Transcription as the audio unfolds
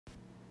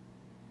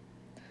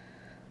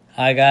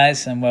Hi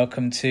guys, and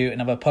welcome to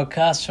another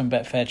podcast from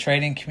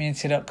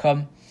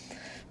betfairtradingcommunity.com.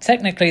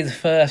 Technically the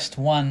first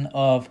one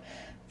of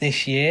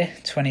this year,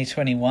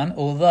 2021,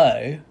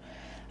 although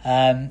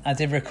I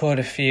did record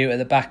a few at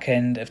the back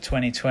end of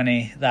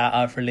 2020 that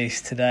I've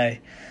released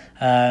today.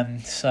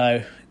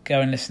 So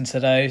go and listen to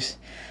those.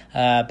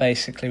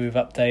 Basically, we've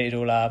updated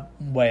all our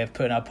way of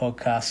putting our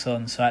podcasts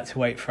on, so I had to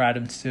wait for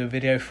Adam to do a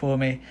video for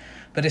me.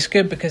 But it's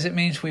good because it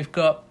means we've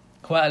got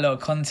quite a lot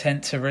of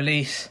content to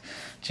release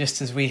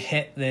just as we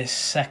hit this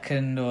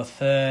second or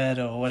third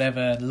or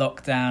whatever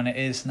lockdown it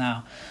is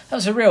now. That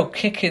was a real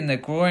kick in the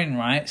groin,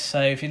 right?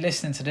 So if you're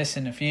listening to this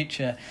in the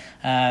future,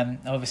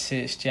 obviously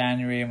it's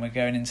January and we're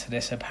going into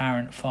this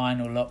apparent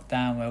final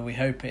lockdown where we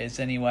hope it is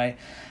anyway.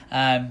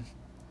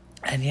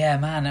 And yeah,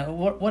 man,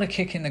 what a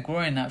kick in the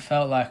groin that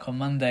felt like on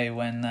Monday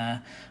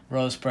when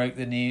Rose broke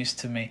the news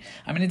to me.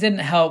 I mean, it didn't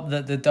help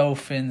that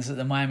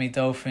the Miami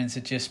Dolphins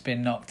had just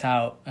been knocked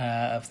out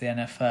of the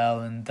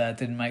NFL and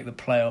didn't make the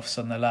playoffs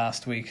on the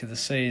last week of the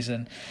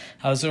season.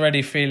 I was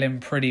already feeling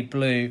pretty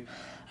blue.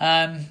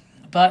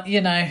 But,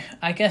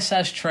 I guess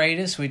as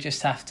traders, we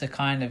just have to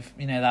kind of,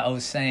 that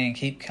old saying,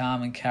 keep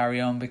calm and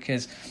carry on,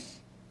 because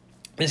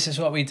this is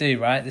what we do,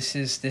 right? This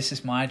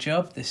is my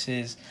job. This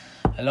is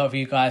a lot of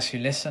you guys who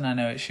listen. I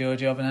know it's your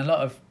job, and a lot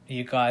of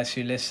you guys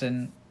who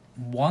listen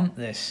want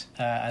this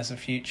as a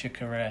future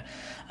career.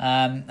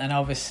 And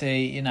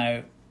obviously,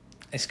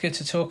 it's good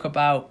to talk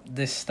about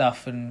this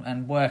stuff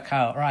and work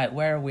out, right,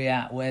 where are we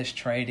at? Where's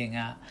trading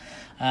at?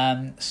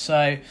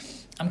 So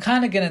I'm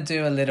kind of going to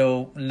do a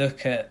little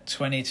look at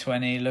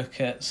 2020,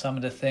 look at some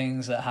of the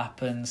things that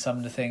happened, some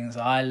of the things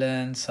I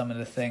learned, some of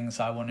the things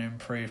I want to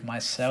improve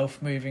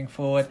myself moving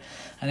forward,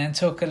 and then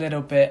talk a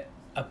little bit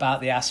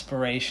about the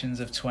aspirations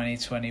of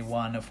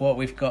 2021, of what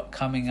we've got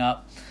coming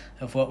up,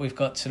 of what we've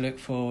got to look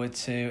forward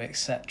to,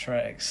 etc.,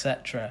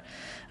 etc.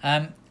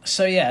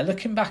 So yeah,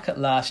 looking back at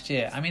last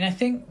year, I mean, I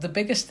think the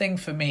biggest thing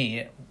for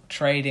me,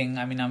 trading,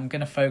 I mean, I'm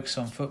going to focus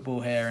on football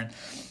here, and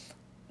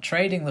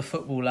trading the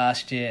football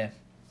last year,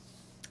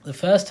 the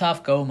first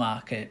half goal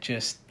market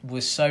just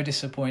was so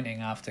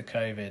disappointing after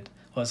COVID,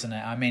 wasn't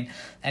it? I mean,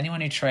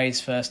 anyone who trades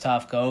first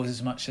half goals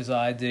as much as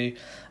I do,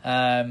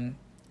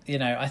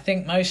 I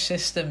think most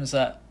systems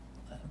that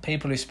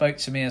people who spoke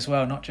to me as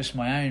well, not just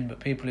my own, but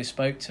people who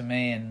spoke to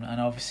me and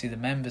obviously the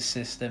members'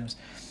 systems,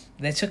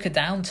 they took a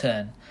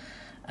downturn.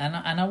 And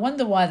I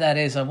wonder why that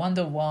is. I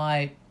wonder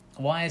why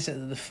is it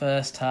that the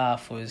first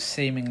half was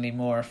seemingly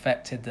more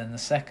affected than the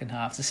second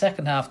half? The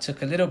second half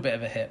took a little bit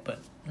of a hit, but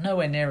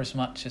nowhere near as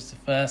much as the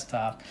first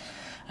half.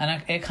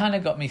 And it kind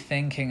of got me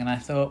thinking, and I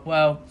thought,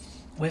 well,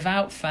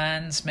 without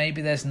fans,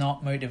 maybe there's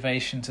not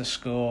motivation to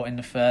score in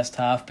the first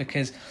half,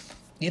 because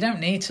you don't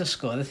need to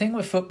score. The thing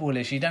with football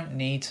is you don't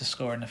need to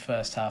score in the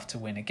first half to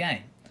win a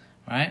game,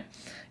 right?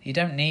 You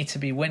don't need to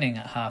be winning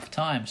at half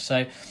time.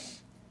 So,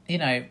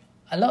 a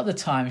lot of the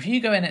time, if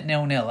you go in at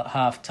 0-0 at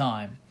half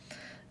time,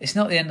 it's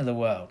not the end of the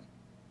world,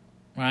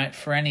 right,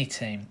 for any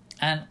team.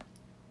 And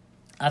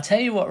I'll tell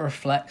you what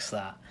reflects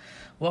that.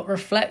 What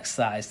reflects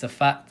that is the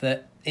fact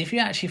that if you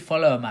actually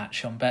follow a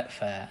match on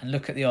Betfair and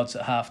look at the odds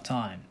at half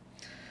time,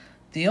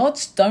 the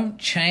odds don't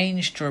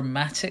change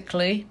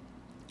dramatically,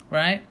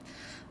 right?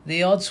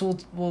 The odds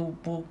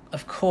will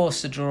of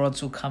course, the draw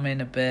odds will come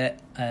in a bit,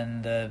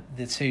 and the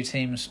two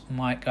teams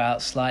might go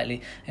out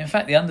slightly. In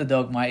fact, the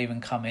underdog might even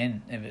come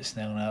in if it's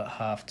 0-0 at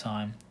half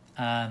time.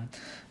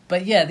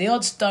 But yeah, the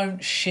odds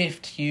don't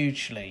shift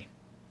hugely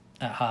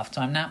at half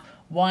time. Now,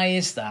 why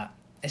is that?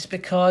 It's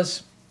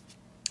because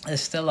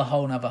there's still a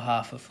whole other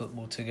half of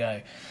football to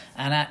go.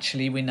 And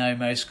actually, we know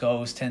most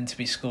goals tend to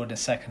be scored in the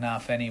second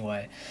half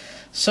anyway.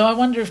 So I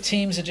wonder if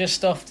teams are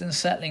just often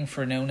settling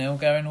for a 0-0,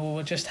 going, well,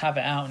 we'll just have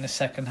it out in the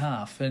second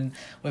half. And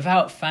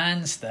without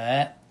fans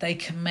there, they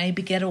can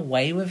maybe get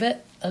away with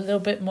it a little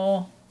bit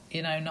more,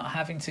 not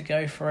having to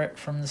go for it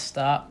from the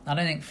start. I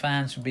don't think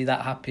fans would be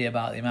that happy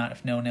about the amount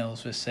of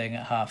 0-0s we're seeing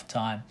at half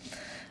time.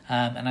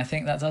 And I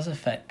think that does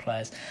affect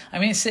players. I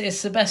mean,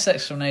 it's the best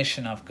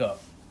explanation I've got,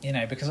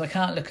 because I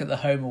can't look at the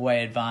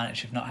home-away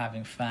advantage of not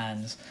having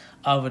fans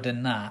other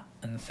than that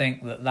and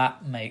think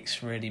that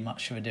makes really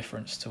much of a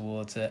difference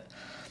towards it.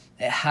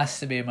 It has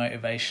to be a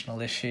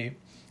motivational issue.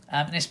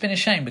 And it's been a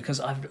shame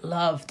because I've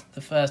loved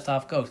the first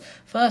half goals.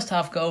 First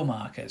half goal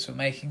markets were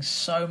making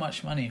so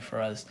much money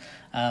for us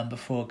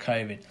before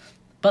COVID.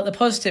 But the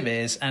positive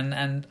is,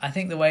 and I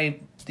think the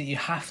way that you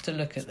have to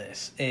look at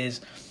this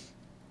is,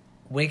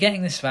 we're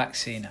getting this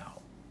vaccine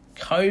out.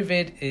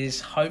 COVID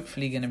is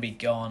hopefully going to be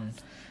gone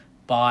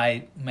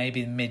by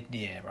maybe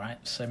mid-year, right?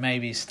 So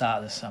maybe start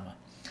of the summer.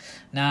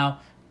 Now,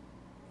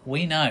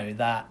 we know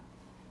that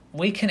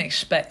we can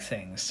expect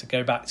things to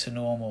go back to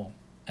normal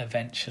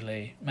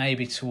eventually,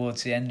 maybe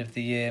towards the end of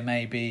the year,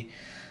 maybe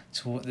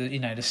toward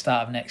the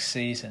start of next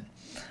season.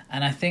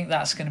 And I think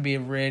that's going to be a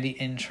really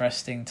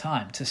interesting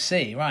time to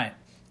see, right,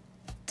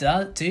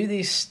 do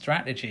these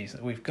strategies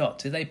that we've got,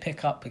 do they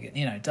pick up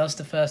again? Does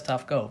the first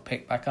half goal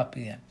pick back up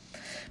again?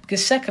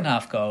 Because second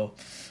half goal,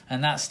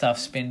 and that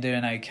stuff's been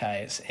doing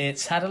okay.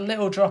 It's had a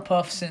little drop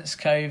off since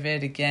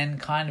COVID, again,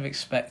 kind of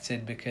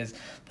expected, because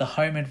the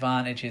home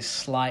advantage is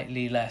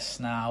slightly less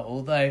now,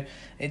 although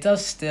it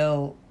does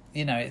still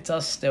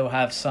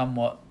have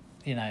somewhat,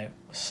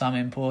 some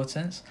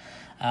importance,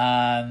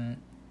 but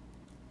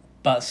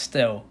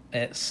still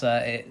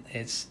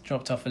it's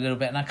dropped off a little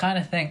bit. And I kind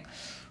of think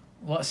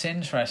what's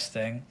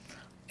interesting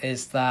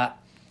is that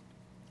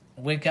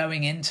we're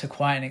going into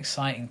quite an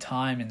exciting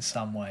time in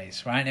some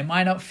ways, right? It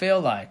might not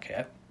feel like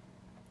it,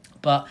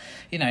 but,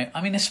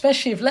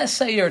 especially if, let's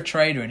say you're a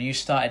trader and you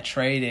started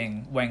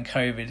trading when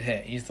COVID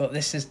hit, you thought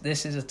this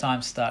is a time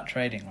to start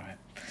trading, right?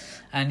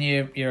 And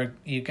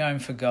you're going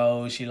for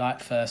goals, you like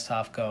first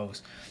half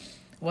goals.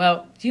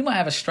 Well, you might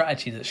have a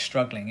strategy that's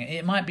struggling.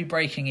 It might be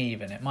breaking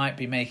even. It might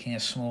be making a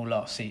small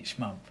loss each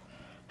month.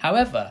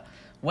 However,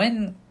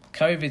 when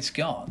COVID's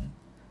gone,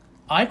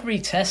 I'd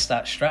retest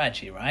that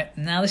strategy, right?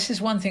 Now, this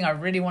is one thing I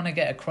really want to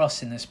get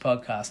across in this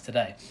podcast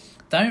today.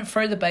 Don't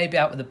throw the baby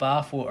out with the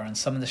bathwater on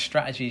some of the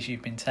strategies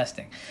you've been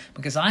testing,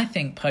 because I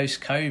think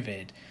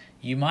post-COVID,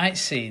 you might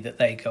see that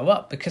they go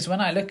up. Because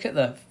when I look at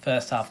the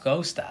first half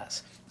goal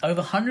stats,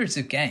 over hundreds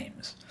of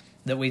games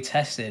that we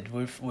tested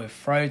with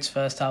Frode's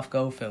first half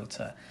goal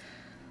filter,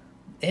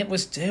 it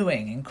was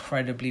doing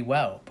incredibly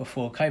well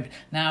before COVID.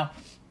 Now,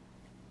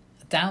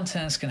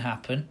 downturns can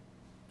happen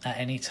at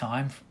any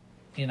time,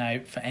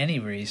 for any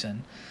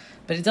reason,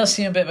 but it does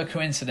seem a bit of a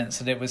coincidence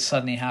that it would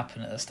suddenly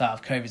happen at the start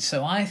of COVID.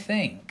 So I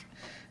think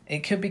it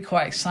could be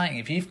quite exciting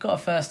if you've got a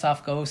first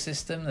half goal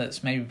system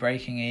that's maybe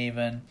breaking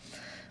even.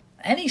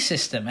 Any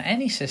system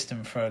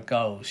for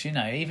goals,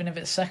 even if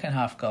it's second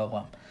half goal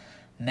one.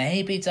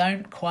 Maybe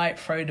don't quite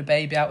throw the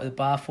baby out with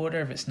the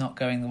bathwater if it's not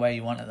going the way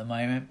you want at the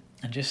moment,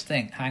 and just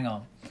think, hang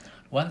on,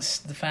 once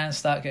the fans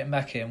start getting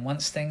back in,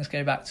 once things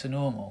go back to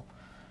normal,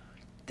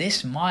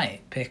 this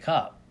might pick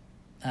up,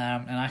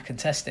 and I can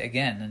test it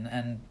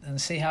again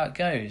and see how it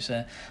goes.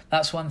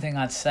 That's one thing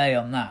I'd say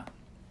on that.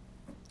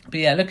 But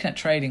yeah, looking at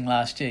trading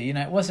last year,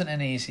 it wasn't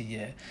an easy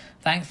year.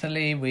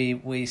 Thankfully,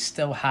 we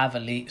still have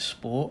elite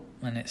sport,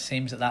 and it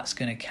seems that that's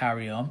going to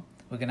carry on.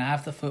 We're going to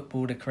have the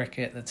football, the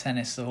cricket, the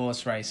tennis, the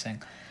horse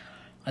racing.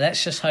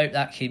 Let's just hope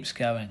that keeps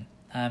going,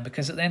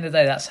 because at the end of the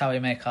day, that's how we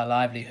make our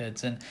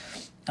livelihoods. And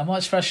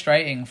what's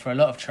frustrating for a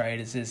lot of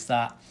traders is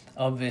that,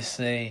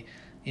 obviously,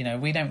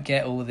 we don't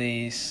get all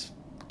these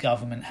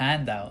government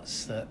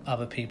handouts that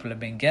other people have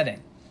been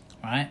getting,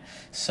 right?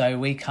 So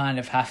we kind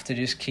of have to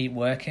just keep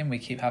working. We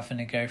keep having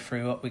to go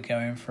through what we're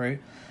going through.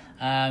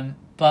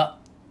 But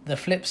the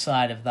flip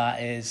side of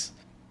that is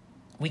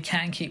we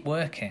can keep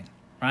working.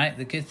 Right?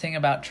 The good thing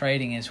about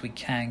trading is we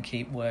can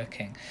keep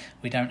working.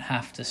 We don't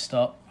have to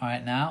stop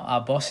right now. Our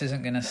boss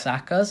isn't going to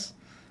sack us,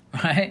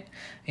 right?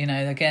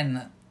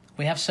 Again,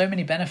 we have so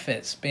many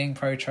benefits being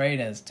pro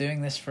traders,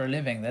 doing this for a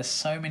living. There's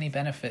so many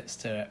benefits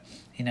to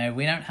it.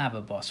 We don't have a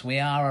boss. We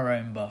are our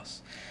own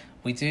boss.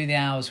 We do the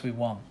hours we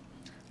want.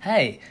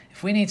 Hey,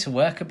 if we need to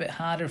work a bit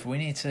harder, if we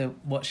need to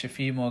watch a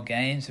few more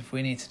games, if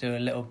we need to do a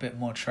little bit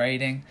more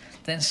trading,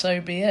 then so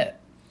be it.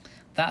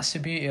 That's the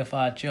beauty of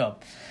our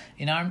job.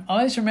 I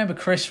always remember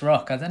Chris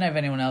Rock. I don't know if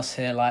anyone else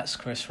here likes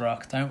Chris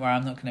Rock. Don't worry,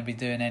 I'm not going to be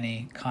doing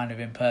any kind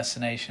of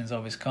impersonations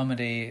of his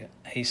comedy.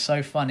 He's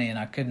so funny, and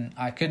I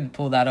couldn't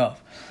pull that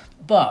off.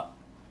 But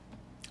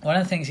one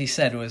of the things he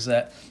said was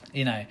that,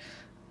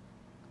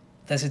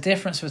 there's a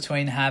difference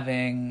between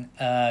having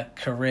a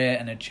career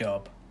and a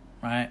job,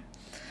 right?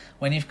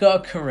 When you've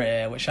got a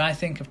career, which I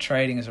think of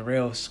trading as a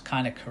real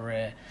kind of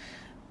career,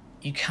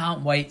 you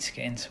can't wait to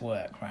get into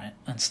work, right?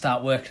 And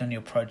start working on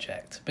your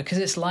project, because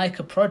it's like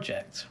a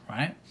project,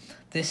 right?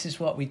 This is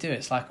what we do.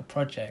 It's like a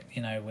project.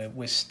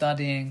 We're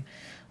studying,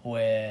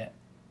 we're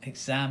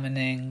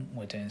examining,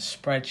 we're doing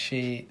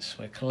spreadsheets,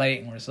 we're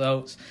collating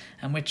results,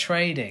 and we're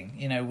trading.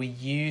 We're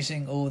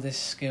using all this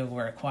skill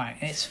we're acquiring.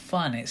 It's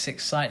fun. It's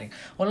exciting.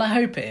 Well, I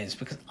hope it is,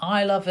 because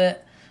I love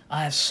it.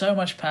 I have so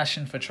much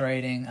passion for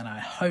trading, and I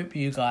hope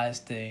you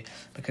guys do,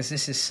 because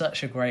this is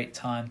such a great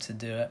time to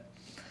do it.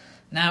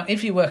 Now,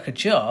 if you work a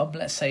job,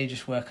 let's say you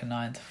just work a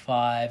 9 to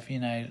 5,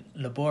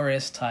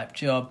 laborious type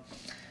job,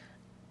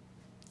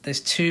 there's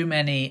too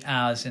many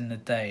hours in the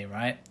day,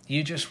 right?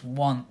 You just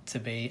want to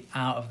be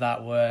out of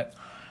that work.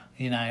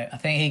 I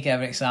think he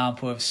gave an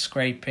example of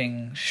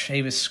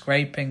he was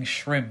scraping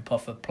shrimp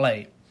off a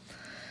plate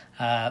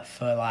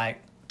for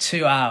like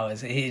 2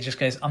 hours. He just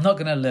goes, I'm not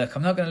going to look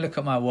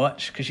at my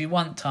watch, because you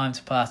want time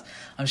to pass.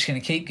 I'm just going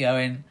to keep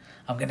going.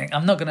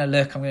 I'm not going to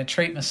look. I'm going to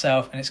treat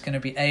myself, and it's going to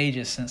be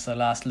ages since I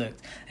last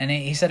looked. And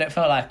he said it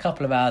felt like a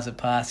couple of hours had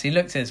passed. He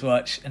looked at his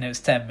watch, and it was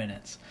 10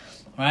 minutes,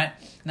 right?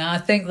 Now, I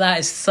think that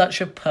is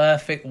such a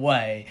perfect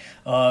way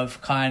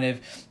of kind of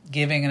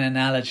giving an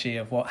analogy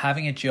of what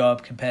having a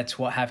job compared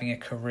to what having a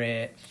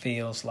career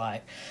feels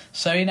like.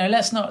 So,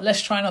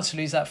 let's try not to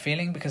lose that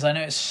feeling, because I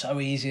know it's so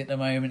easy at the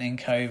moment in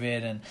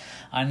COVID, and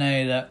I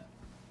know that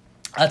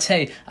I'll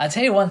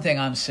tell you one thing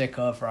I'm sick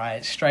of,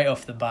 right? Straight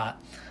off the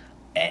bat.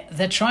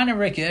 They're trying to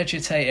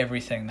regurgitate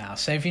everything now.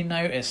 So if you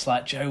notice,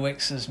 like, Joe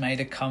Wicks has made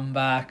a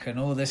comeback, and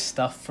all this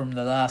stuff from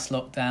the last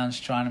lockdowns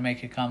trying to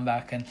make a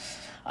comeback, and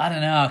I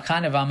don't know.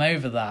 I'm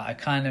over that. I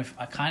kind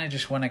of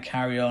just want to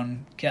carry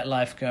on, get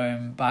life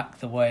going back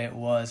the way it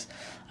was,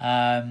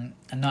 and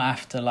not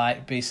have to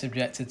like be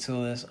subjected to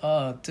all this.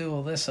 Oh, do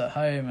all this at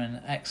home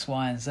and X,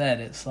 Y, and Z.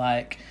 It's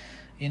like,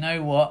 you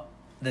know what?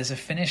 There's a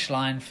finish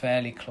line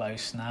fairly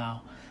close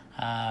now.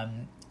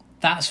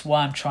 That's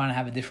why I'm trying to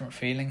have a different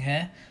feeling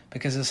here,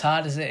 because as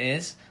hard as it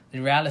is, the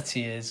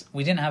reality is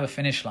we didn't have a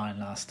finish line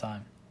last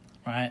time,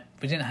 right?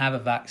 We didn't have a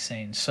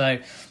vaccine, so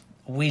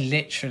we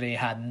literally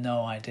had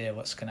no idea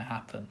what's going to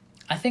happen.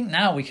 I think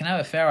now we can have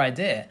a fair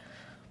idea.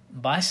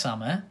 By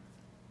summer,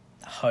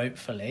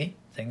 hopefully,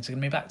 things are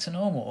going to be back to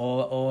normal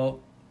or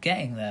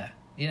getting there.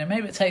 You know,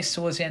 maybe it takes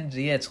towards the end of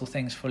the year till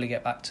things fully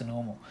get back to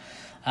normal.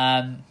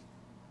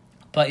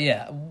 But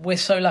yeah, we're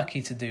so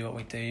lucky to do what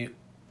we do.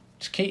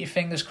 Just keep your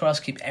fingers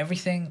crossed, keep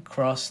everything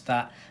crossed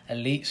that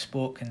elite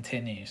sport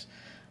continues,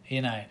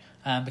 you know,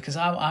 because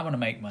I want to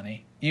make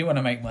money. You want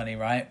to make money,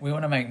 right? We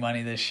want to make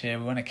money this year.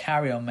 We want to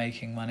carry on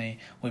making money.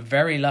 We're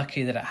very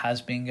lucky that it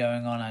has been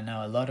going on. I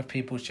know a lot of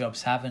people's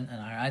jobs haven't, and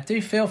I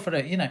do feel for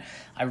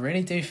I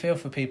really do feel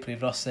for people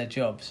who've lost their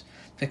jobs,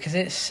 because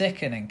it's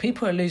sickening.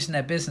 People are losing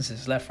their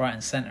businesses left, right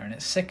and centre, and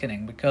it's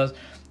sickening because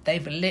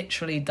they've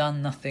literally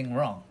done nothing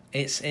wrong.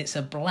 It's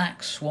a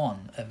black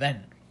swan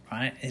event,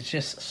 right? It's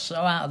just so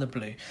out of the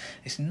blue.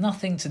 It's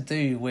nothing to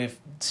do with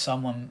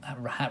someone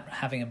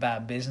having a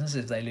bad business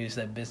if they lose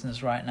their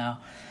business right now.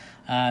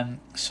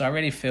 So I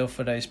really feel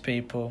for those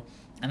people.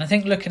 And I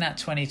think looking at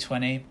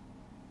 2020,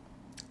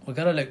 we've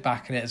got to look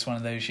back at it as one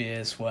of those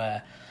years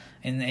where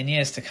in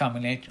years to come, we're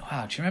like,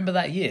 wow, do you remember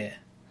that year?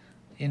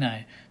 You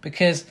know,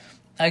 because,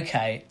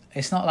 okay,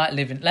 it's not like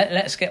living...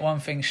 Let's get one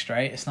thing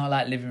straight. It's not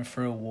like living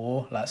through a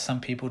war, like some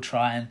people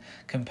try and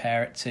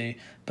compare it to.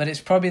 But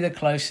it's probably the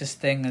closest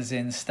thing, as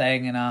in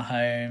staying in our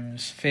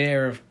homes,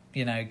 fear of,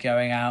 you know,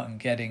 going out and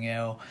getting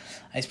ill.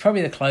 It's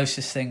probably the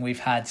closest thing we've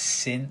had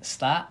since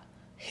that,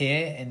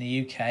 here in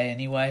the UK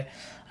anyway.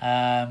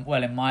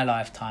 Well, in my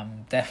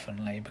lifetime,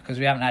 definitely, because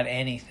we haven't had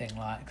anything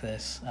like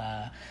this.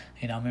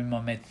 You know, I'm in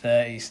my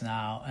mid-30s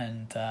now,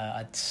 and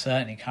I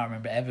certainly can't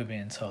remember ever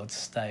being told to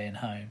stay in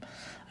home.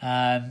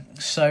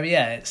 So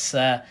yeah, it's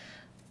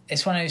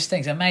one of those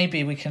things, and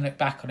maybe we can look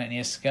back on it in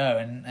years to go,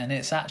 and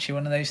it's actually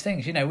one of those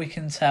things, you know, we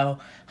can tell,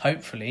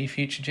 hopefully,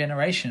 future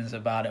generations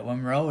about it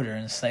when we're older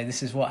and say,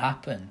 this is what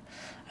happened.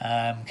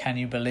 Can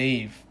you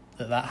believe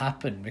that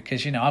happened?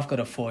 Because, you know, I've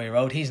got a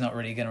 4-year-old, he's not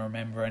really going to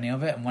remember any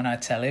of it, and when I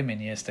tell him in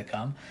years to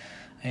come,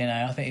 you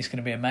know, I think he's going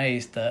to be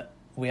amazed that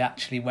we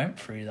actually went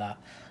through that.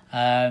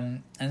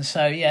 And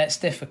so, yeah, it's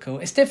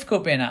difficult. It's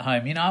difficult being at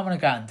home. You know, I want to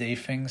go out and do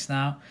things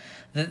now.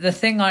 The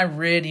thing I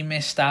really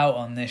missed out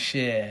on this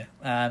year,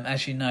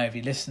 as you know, if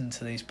you listen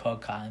to these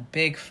podcasts, I'm a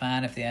big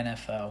fan of the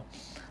NFL.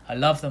 I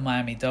love the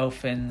Miami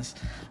Dolphins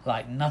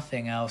like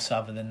nothing else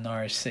other than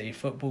Norwich City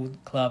Football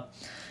Club.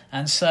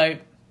 And so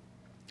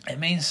it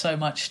means so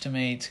much to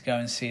me to go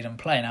and see them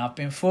play. Now, I've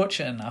been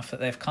fortunate enough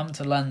that they've come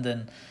to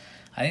London.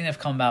 I think they've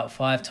come about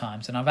 5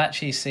 times, and I've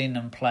actually seen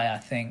them play, I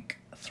think,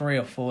 3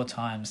 or 4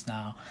 times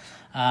now.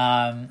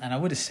 And I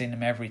would have seen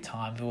them every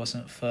time if it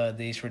wasn't for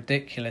these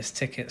ridiculous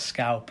ticket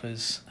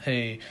scalpers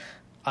who,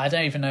 I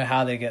don't even know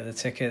how they get the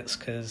tickets,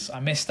 because I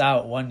missed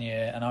out one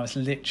year and I was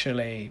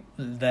literally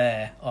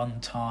there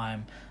on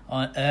time,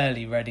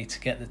 early, ready to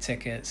get the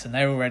tickets, and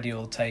they were already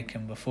all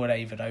taken before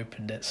they even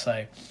opened it.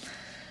 So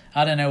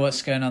I don't know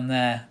what's going on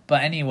there.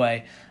 But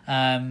anyway,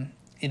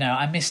 you know,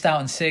 I missed out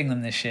on seeing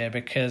them this year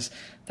because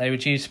they were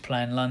due to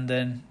play in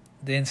London.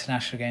 The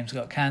international games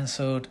got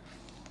cancelled.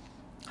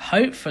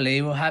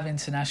 Hopefully we'll have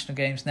international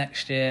games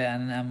next year,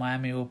 and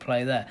Miami will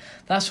play there.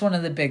 That's one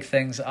of the big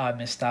things that I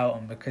missed out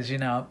on, because, you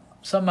know,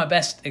 some of my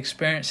best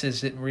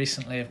experiences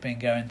recently have been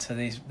going to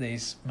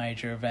these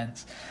major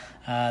events.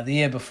 The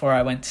year before,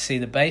 I went to see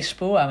the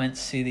baseball. I went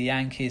to see the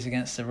Yankees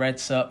against the Red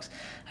Sox.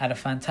 Had a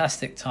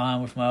fantastic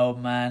time with my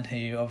old man,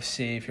 who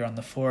obviously, if you're on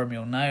the forum,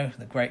 you'll know,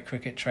 the great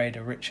cricket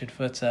trader Richard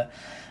Footer.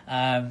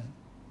 And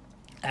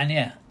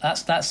yeah,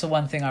 that's the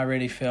one thing I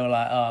really feel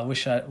like, I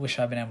wish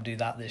I'd been able to do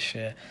that this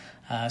year.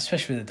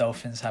 Especially with the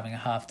Dolphins having a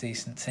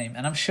half-decent team.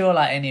 And I'm sure,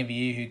 like any of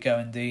you who go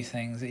and do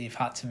things that you've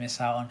had to miss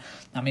out on,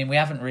 I mean, we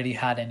haven't really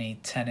had any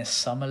tennis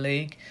summer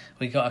league.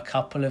 We got a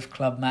couple of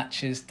club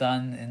matches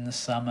done in the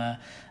summer,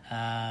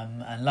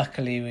 and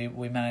luckily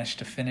we managed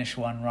to finish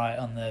one right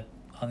on the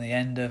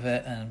end of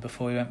it, and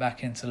before we went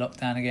back into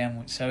lockdown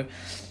again. So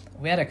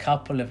we had a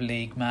couple of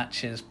league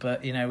matches,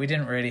 but, you know, we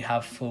didn't really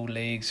have full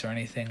leagues or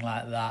anything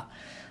like that.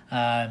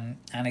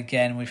 And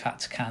again, we've had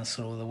to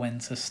cancel all the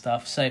winter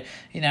stuff. So,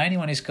 you know,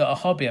 anyone who's got a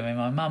hobby, I mean,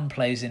 my mum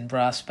plays in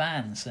brass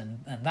bands,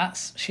 and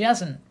she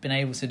hasn't been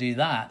able to do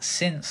that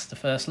since the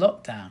first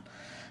lockdown,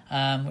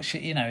 which,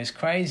 you know, is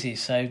crazy.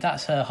 So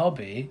that's her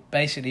hobby,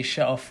 basically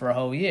shut off for a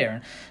whole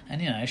year.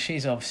 And you know,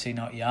 she's obviously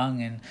not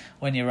young, and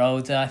when you're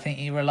older, I think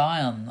you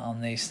rely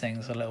on these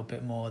things a little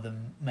bit more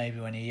than maybe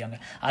when you're younger.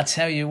 I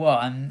tell you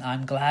what,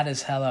 I'm glad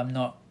as hell I'm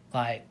not,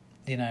 like,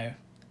 you know,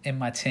 in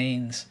my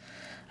teens,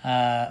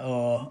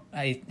 or,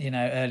 you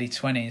know, early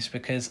 20s,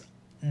 because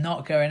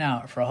not going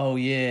out for a whole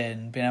year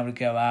and being able to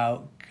go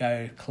out,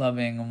 go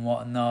clubbing and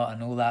whatnot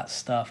and all that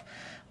stuff.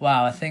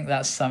 Wow, I think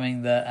that's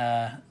something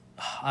that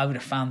I would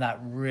have found that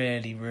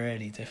really,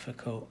 really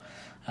difficult.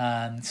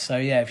 So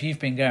yeah, if you've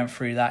been going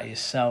through that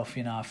yourself,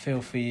 I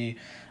feel for you.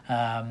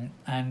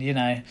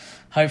 And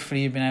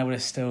hopefully you've been able to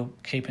still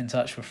keep in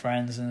touch with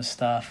friends and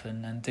stuff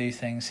and do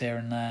things here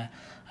and there.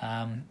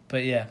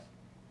 But yeah,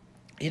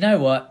 you know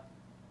what?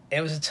 It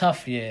was a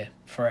tough year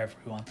for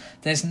everyone.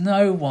 There's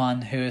no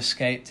one who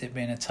escaped it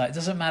being a tough. It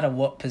doesn't matter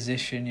what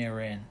position you're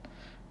in,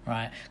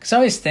 right? Because I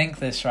always think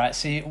this, right?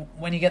 See,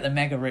 when you get the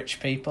mega rich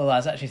people, I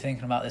was actually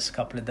thinking about this a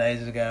couple of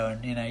days ago,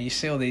 and you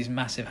see all these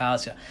massive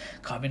houses.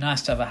 God, it'd be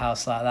nice to have a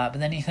house like that. But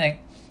then you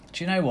think,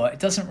 do you know what? It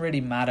doesn't really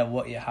matter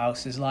what your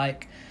house is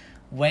like.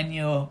 When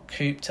you're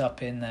cooped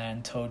up in there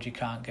and told you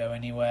can't go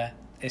anywhere,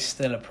 it's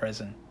still a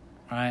prison,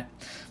 right?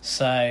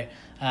 So,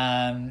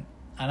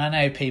 and I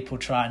know people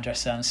try and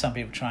dress it up, and some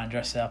people try and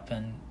dress it up,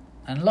 and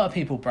a lot of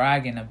people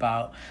bragging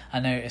about, I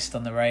noticed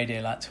on the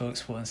radio, like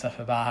TalkSport and stuff,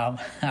 about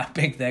how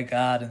big their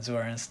gardens were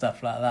and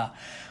stuff like that,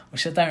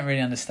 which I don't really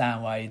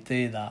understand why you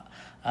do that.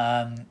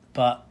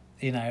 But,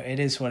 it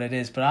is what it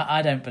is. But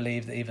I don't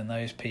believe that even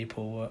those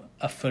people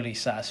are fully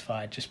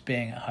satisfied just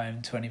being at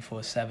home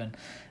 24/7.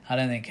 I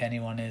don't think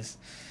anyone is.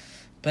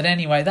 But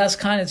anyway, that's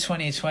kind of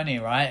 2020,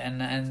 right?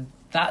 And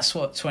that's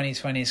what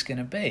 2020 is going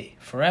to be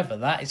forever.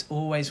 That is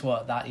always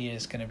what that year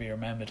is going to be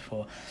remembered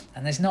for.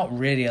 And there's not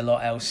really a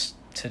lot else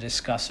to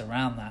discuss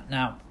around that.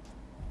 Now,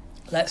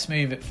 let's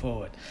move it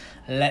forward.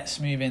 Let's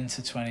move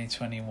into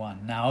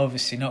 2021. Now,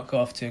 obviously, not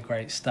got off to a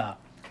great start.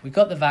 We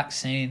got the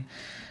vaccine.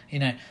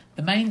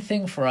 The main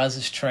thing for us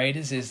as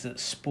traders is that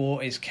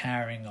sport is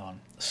carrying on.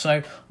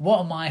 So what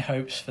are my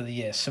hopes for the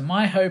year? So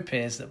my hope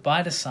is that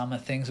by the summer,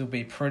 things will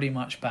be pretty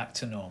much back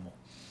to normal.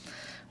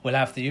 We'll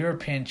have the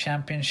European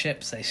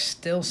Championships. They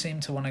still seem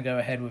to want to go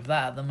ahead with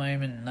that at the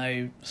moment.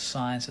 No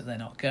signs that they're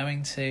not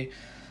going to.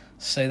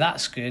 So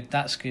that's good.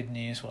 That's good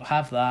news. We'll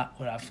have that.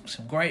 We'll have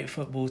some great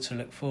football to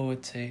look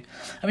forward to.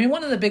 I mean,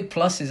 one of the big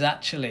pluses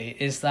actually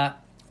is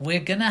that we're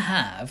going to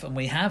have, and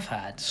we have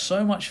had,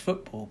 so much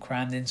football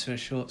crammed into a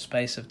short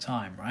space of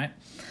time, right?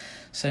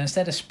 So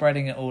instead of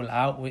spreading it all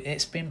out,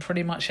 it's been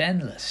pretty much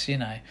endless,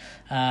 and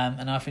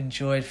I've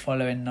enjoyed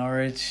following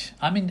Norwich.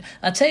 I mean,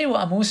 I tell you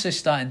what, I'm also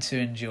starting to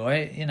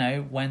enjoy,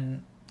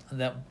 when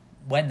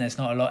there's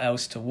not a lot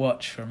else to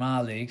watch from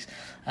our leagues,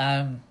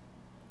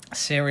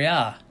 Serie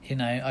A.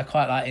 I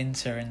quite like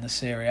Inter in the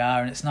Serie A,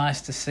 and it's nice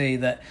to see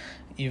that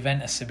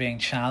Juventus are being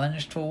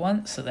challenged for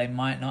once, that they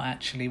might not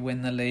actually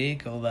win the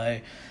league,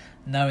 although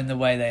knowing the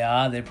way they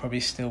are, they probably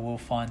still will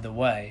find a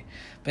way.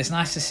 But it's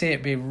nice to see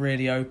it be a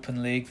really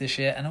open league this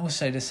year, and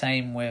also the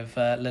same with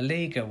La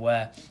Liga,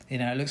 where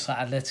it looks like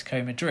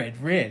Atletico Madrid,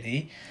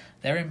 really,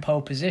 they're in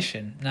pole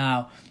position.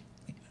 Now,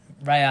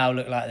 Real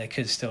look like they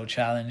could still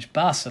challenge.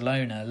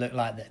 Barcelona look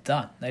like they're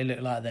done. They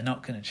look like they're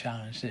not going to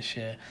challenge this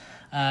year.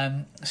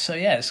 So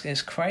yeah,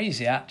 it's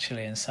crazy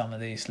actually in some of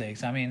these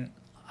leagues. I mean,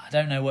 I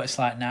don't know what it's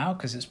like now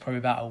because it's probably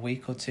about a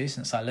week or two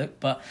since I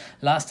looked. But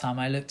last time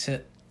I looked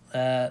at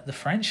the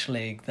French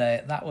league,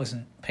 that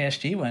wasn't,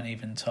 PSG weren't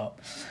even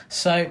top.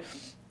 So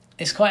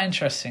it's quite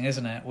interesting,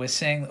 isn't it? We're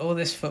seeing all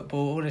this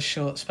football, all this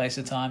short space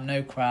of time,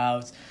 no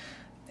crowds.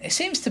 It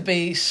seems to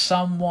be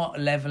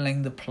somewhat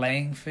levelling the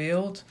playing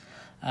field.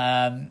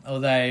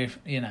 Although,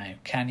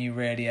 can you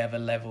really ever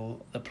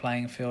level the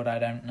playing field? I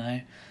don't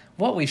know.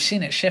 What we've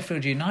seen at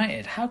Sheffield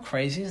United, how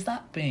crazy has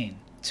that been?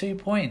 2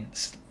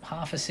 points,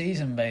 half a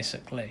season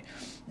basically.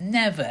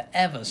 Never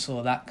ever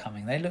saw that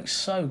coming. They looked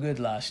so good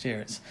last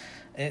year.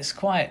 It's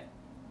quite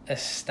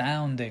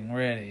astounding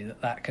really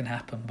that can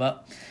happen,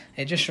 but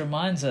it just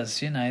reminds us,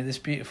 this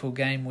beautiful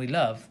game we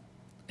love,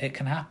 it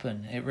can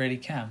happen. It really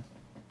can.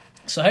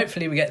 So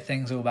hopefully we get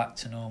things all back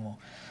to normal.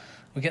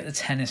 We get the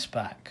tennis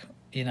back.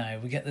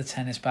 We get the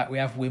tennis back. We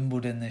have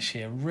Wimbledon this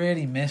year.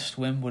 Really missed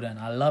Wimbledon.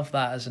 I love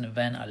that as an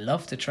event. I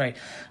love to trade.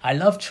 I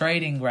love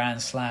trading Grand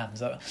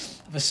Slams.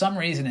 For some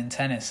reason in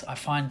tennis, I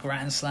find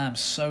Grand Slams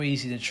so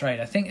easy to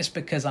trade. I think it's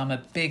because I'm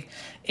a big...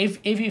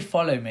 If you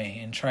follow me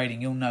in trading,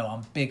 you'll know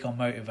I'm big on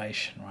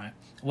motivation, right?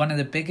 One of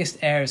the biggest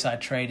areas I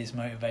trade is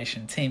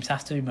motivation. Teams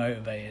have to be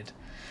motivated.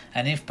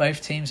 And if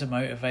both teams are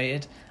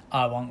motivated,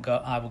 I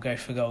will go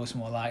for goals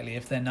more likely.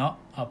 If they're not,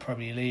 I'll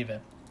probably leave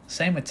it.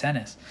 Same with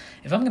tennis.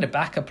 If I'm going to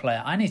back a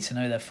player, I need to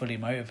know they're fully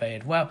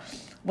motivated. Well,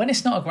 when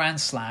it's not a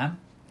Grand Slam,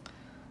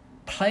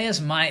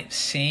 players might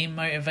seem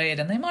motivated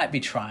and they might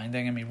be trying,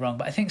 don't get me wrong,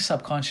 but I think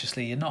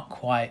subconsciously you're not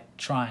quite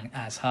trying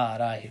as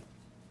hard, are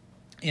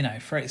you?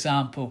 For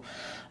example,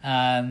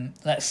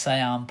 let's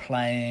say I'm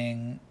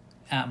playing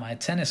at my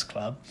tennis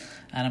club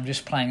and I'm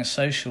just playing a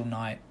social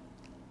night.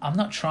 I'm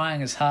not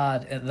trying as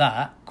hard at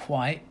that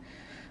quite,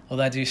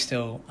 although I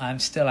still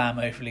am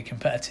overly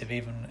competitive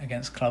even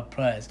against club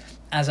players,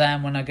 as I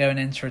am when I go and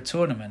enter a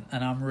tournament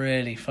and I'm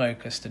really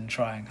focused and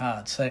trying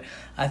hard. So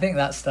I think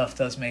that stuff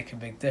does make a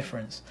big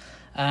difference.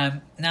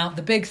 Now,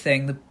 the big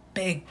thing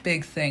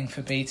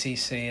for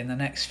BTC in the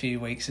next few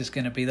weeks is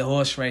going to be the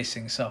horse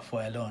racing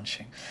software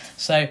launching.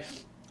 So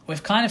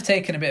we've kind of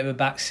taken a bit of a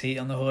back seat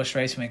on the horse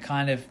racing. We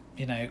kind of,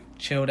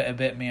 chilled it a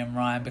bit, me and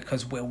Ryan,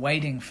 because we're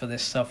waiting for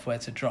this software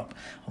to drop.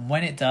 And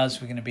when it does,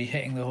 we're going to be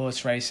hitting the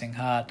horse racing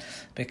hard,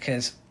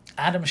 because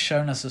Adam's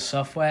shown us the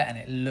software and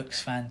it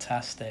looks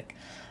fantastic.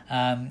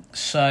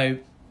 So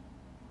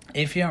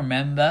if you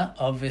remember,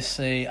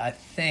 obviously, I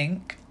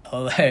think,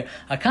 although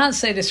I can't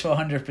say this for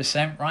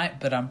 100%, right,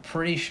 but I'm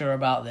pretty sure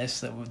about this,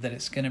 that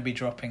it's going to be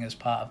dropping as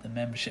part of the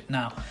membership.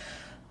 Now,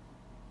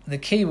 the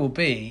key will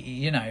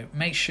be,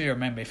 make sure you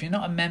remember. If you're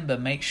not a member,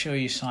 make sure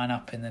you sign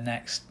up in the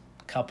next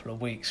couple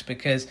of weeks,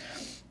 because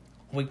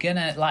we're going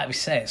to, like we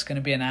say, it's going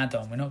to be an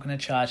add-on. We're not going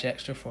to charge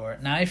extra for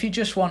it. Now, if you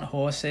just want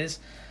horses,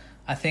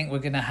 I think we're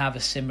going to have a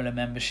similar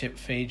membership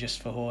fee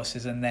just for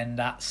horses, and then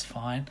that's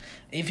fine.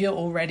 If you're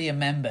already a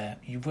member,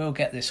 you will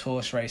get this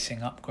horse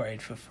racing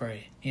upgrade for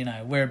free.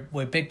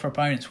 We're big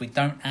proponents. We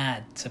don't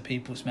add to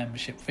people's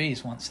membership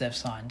fees once they've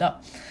signed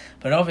up.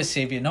 But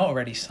obviously, if you're not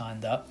already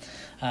signed up,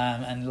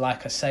 and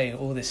like I say,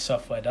 all this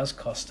software does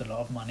cost a lot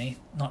of money,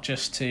 not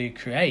just to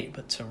create,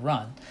 but to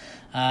run,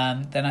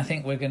 then I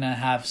think we're going to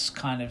have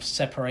kind of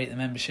separate the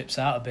memberships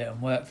out a bit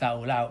and work that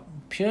all out,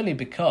 purely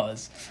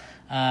because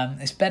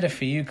it's better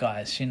for you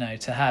guys,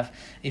 to have,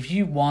 if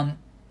you want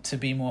to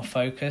be more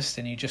focused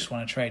and you just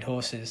want to trade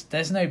horses,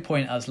 there's no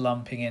point us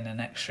lumping in an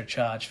extra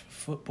charge for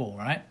football,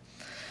 right?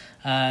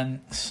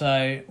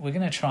 So we're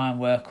going to try and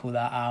work all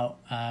that out.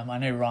 I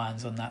know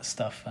Ryan's on that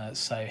stuff,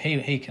 so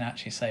he can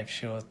actually say for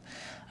sure.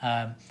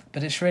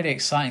 But it's really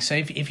exciting. So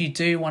if you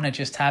do want to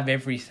just have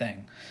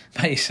everything,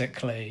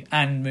 basically,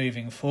 and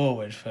moving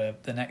forward for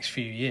the next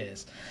few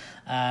years,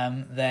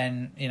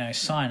 then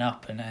sign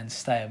up and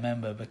stay a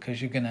member,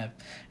 because you're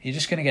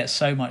just gonna get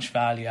so much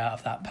value out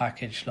of that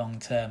package long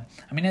term.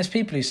 I mean, there's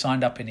people who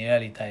signed up in the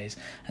early days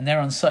and they're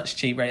on such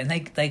cheap rate, and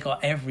they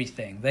got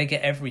everything. They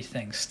get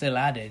everything still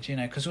added,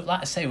 because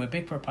like I say, we're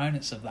big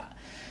proponents of that.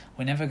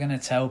 We're never going to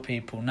tell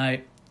people, no,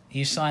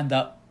 you signed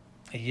up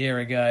a year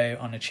ago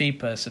on a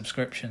cheaper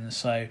subscription,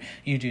 so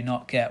you do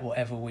not get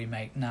whatever we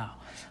make now.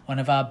 One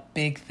of our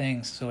big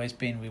things has always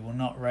been, we will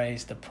not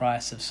raise the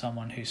price of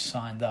someone who's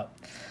signed up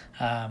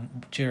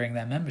during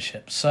their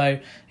membership. So,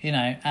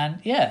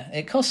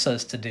 it costs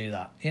us to do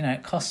that.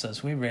 It costs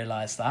us. We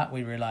realise that.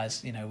 We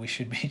realise, we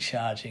should be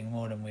charging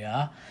more than we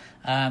are.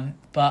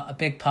 But a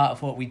big part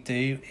of what we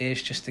do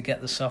is just to get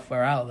the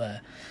software out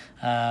there.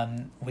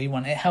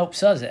 It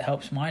helps us, it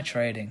helps my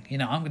trading.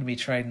 I'm going to be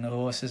trading the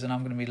horses, and I'm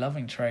going to be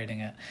loving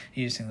trading it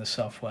using the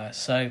software.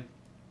 So,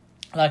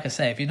 like I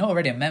say, if you're not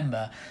already a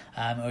member,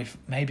 or if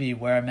maybe you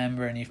were a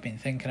member and you've been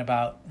thinking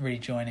about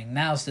rejoining,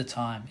 now's the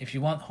time. If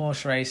you want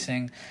horse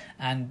racing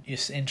and you're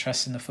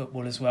interested in the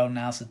football as well,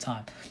 now's the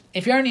time.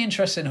 If you're only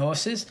interested in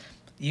horses,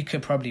 you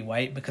could probably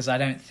wait, because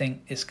I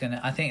think it's going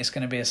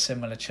to be a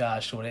similar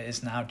charge to what it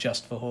is now,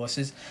 just for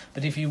horses.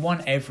 But if you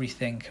want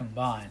everything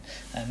combined,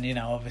 and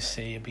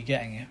obviously you'll be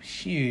getting a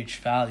huge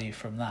value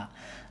from that,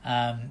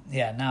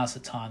 now's the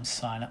time to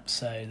sign up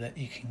so that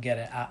you can get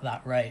it at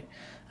that rate.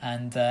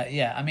 And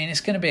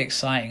it's going to be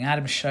exciting.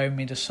 Adam showed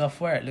me the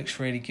software. It looks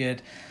really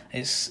good.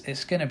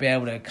 It's going to be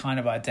able to kind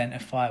of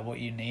identify what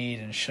you need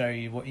and show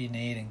you what you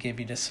need and give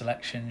you the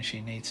selections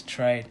you need to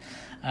trade.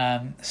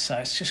 So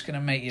it's just going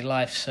to make your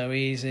life so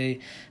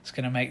easy. It's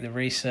going to make the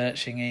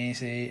researching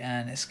easy,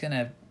 and it's going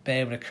to be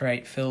able to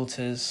create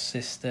filters,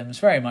 systems,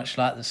 very much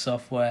like the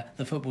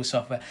football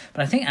software,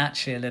 but I think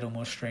actually a little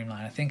more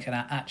streamlined. I think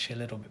actually a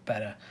little bit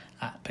better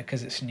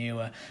because it's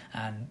newer,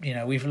 and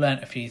we've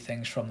learnt a few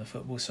things from the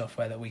football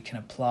software that we can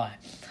apply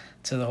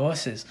to the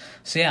horses.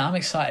 So yeah, I'm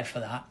excited for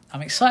that.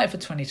 I'm excited for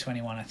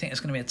 2021. I think it's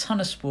going to be a ton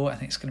of sport. I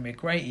think it's going to be a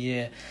great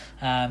year.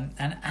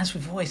 And as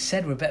we've always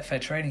said, we're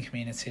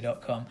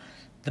BetfairTradingCommunity.com.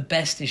 The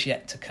best is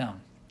yet to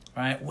come.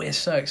 Right, we're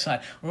so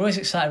excited. We're always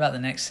excited about the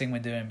next thing we're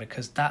doing,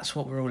 because that's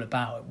what we're all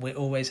about. We're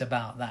always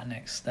about that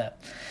next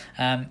step.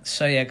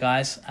 So yeah,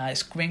 guys,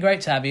 it's been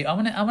great to have you. I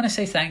want to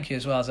say thank you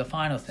as well as a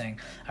final thing.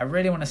 I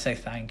really want to say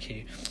thank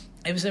you.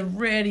 It was a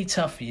really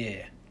tough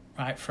year,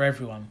 right, for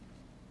everyone.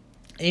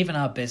 Even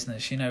our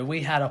business, we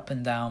had up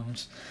and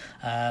downs.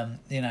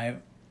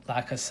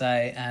 Like I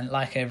say, and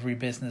like every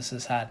business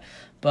has had.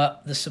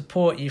 But the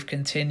support you've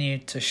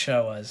continued to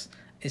show us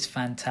is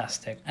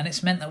fantastic, and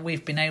it's meant that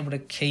we've been able to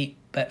keep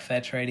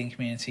Betfair Trading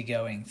Community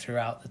going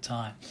throughout the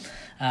time.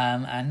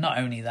 And not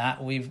only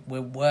that, we're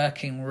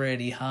working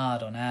really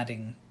hard on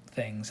adding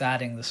things,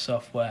 adding the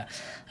software.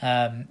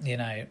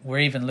 We're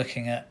even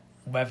looking at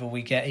whether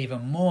we get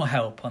even more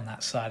help on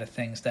that side of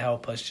things to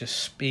help us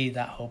just speed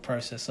that whole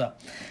process up.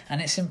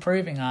 And it's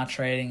improving our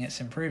trading, it's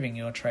improving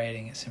your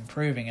trading, it's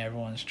improving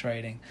everyone's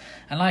trading.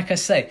 And like I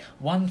say,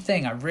 one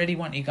thing I really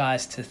want you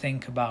guys to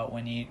think about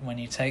when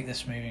you take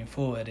this moving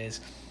forward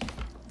is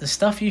the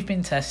stuff you've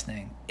been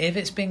testing. If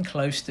it's been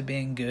close to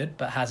being good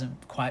but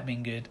hasn't quite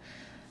been good,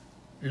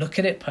 look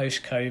at it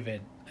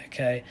post-COVID,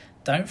 okay?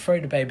 Don't throw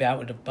the baby out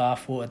with the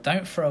bathwater.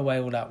 Don't throw away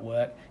all that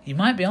work. You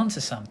might be onto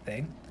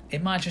something.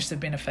 it might just have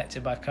been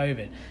affected by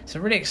COVID. It's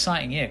a really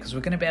exciting year because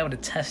we're going to be able to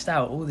test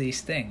out all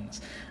these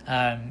things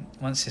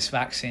once this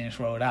vaccine is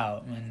rolled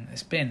out. I mean,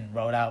 it's been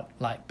rolled out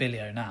like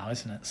Billio now,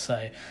 isn't it?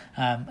 So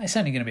it's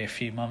only going to be a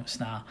few months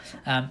now.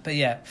 But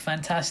yeah,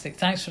 fantastic.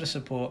 Thanks for the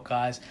support,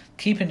 guys.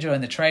 Keep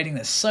enjoying the trading.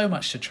 There's so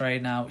much to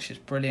trade now, which is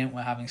brilliant.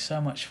 We're having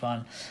so much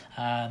fun.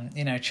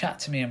 Chat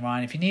to me and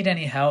Ryan. If you need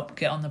any help,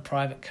 get on the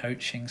private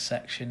coaching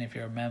section if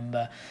you're a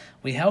member.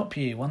 We help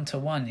you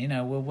one-to-one.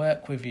 We'll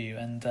work with you,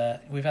 and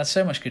we've had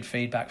so much good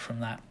feedback from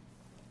that.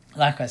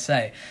 Like I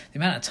say, the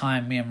amount of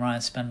time me and Ryan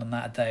spend on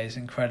that a day is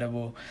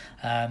incredible.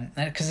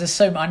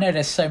 Because I know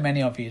there's so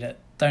many of you that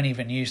don't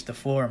even use the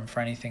forum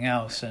for anything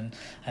else, and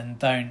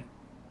don't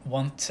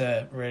want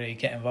to really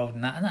get involved in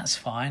that, and that's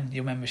fine.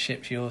 Your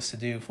membership's yours to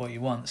do with what you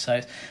want. So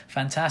it's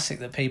fantastic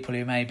that people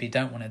who maybe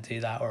don't want to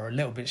do that, or are a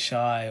little bit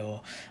shy,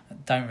 or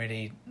don't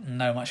really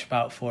know much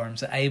about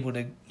forums, are able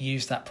to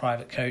use that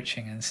private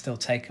coaching and still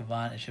take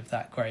advantage of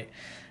that great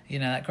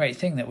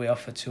thing that we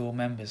offer to all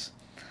members.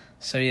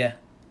 So yeah,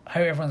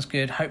 hope everyone's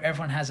good. Hope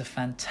everyone has a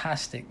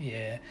fantastic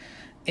year.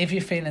 If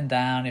you're feeling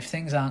down, if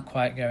things aren't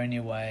quite going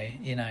your way,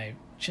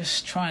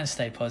 just try and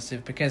stay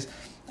positive, because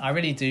I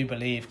really do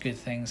believe good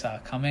things are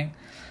coming.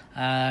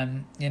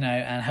 And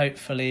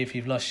hopefully if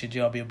you've lost your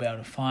job, you'll be able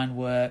to find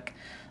work.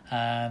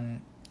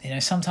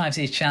 Sometimes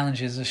these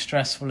challenges, as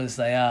stressful as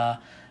they are,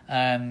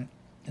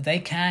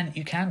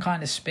 you can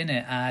kind of spin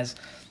it as,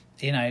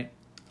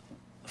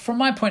 from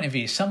my point of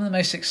view, some of the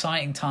most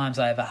exciting times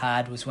I ever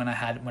had was when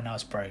I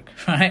was broke,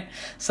 right?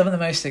 Some of the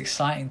most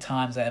exciting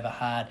times I ever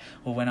had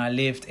were when I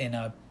lived in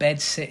a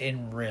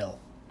bed-sitting Rhyl,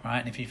 right?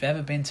 And if you've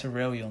ever been to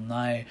Rhyl, you'll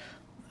know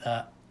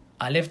that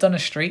I lived on a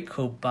street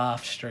called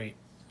Bath Street,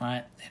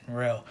 right, in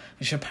Rhyl,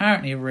 which is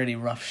apparently a really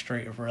rough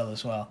street of Rhyl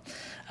as well.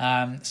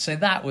 So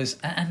that was,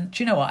 and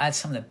do you know what? I had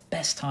some of the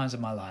best times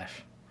of my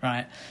life,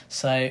 right?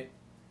 So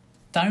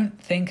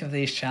don't think of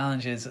these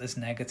challenges as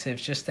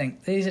negatives. Just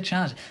think, these are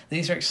challenges.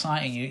 These are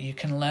exciting. You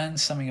can learn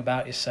something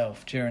about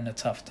yourself during the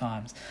tough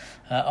times.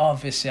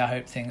 Obviously, I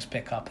hope things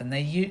pick up. And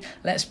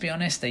let's be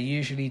honest, they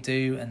usually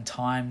do, and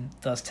time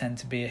does tend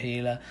to be a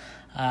healer.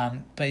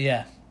 But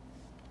yeah,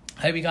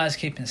 hope you guys are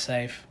keeping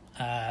safe.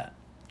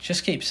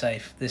 Just keep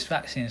safe. This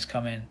vaccine is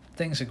coming.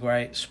 Things are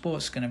great.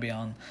 Sport's going to be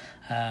on.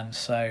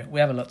 So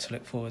we have a lot to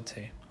look forward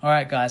to. All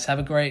right, guys, have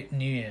a great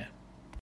new year.